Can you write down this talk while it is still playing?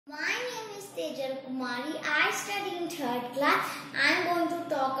Tejal Kumari. I study in 3rd class. I am going to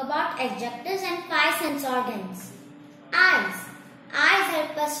talk about adjectives and 5 sense organs. Eyes. Eyes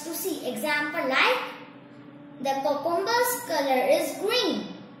help us to see. Example like the cucumber's color is green.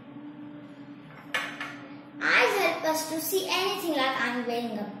 Eyes help us to see anything like I am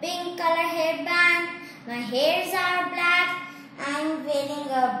wearing a pink color hairband. My hairs are black. I am wearing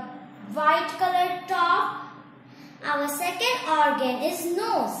a white colored top. Our second organ is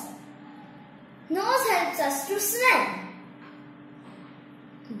nose. Nose helps us to smell.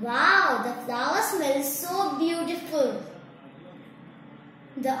 Wow, the flower smells so beautiful.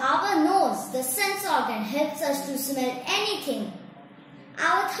 Our nose, the sense organ, helps us to smell anything.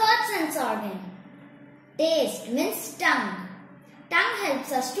 Our third sense organ, taste, means tongue. Tongue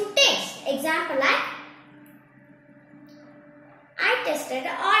helps us to taste. Example like, I tasted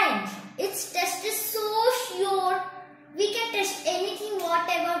an orange. Its taste is so sure. We can taste anything,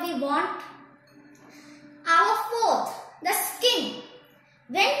 whatever we want. Our fourth, the skin.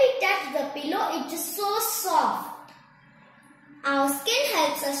 When we touch the pillow, it is so soft. Our skin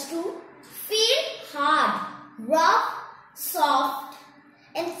helps us to feel hard, rough, soft.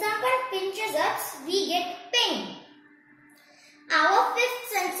 And someone pinches us, we get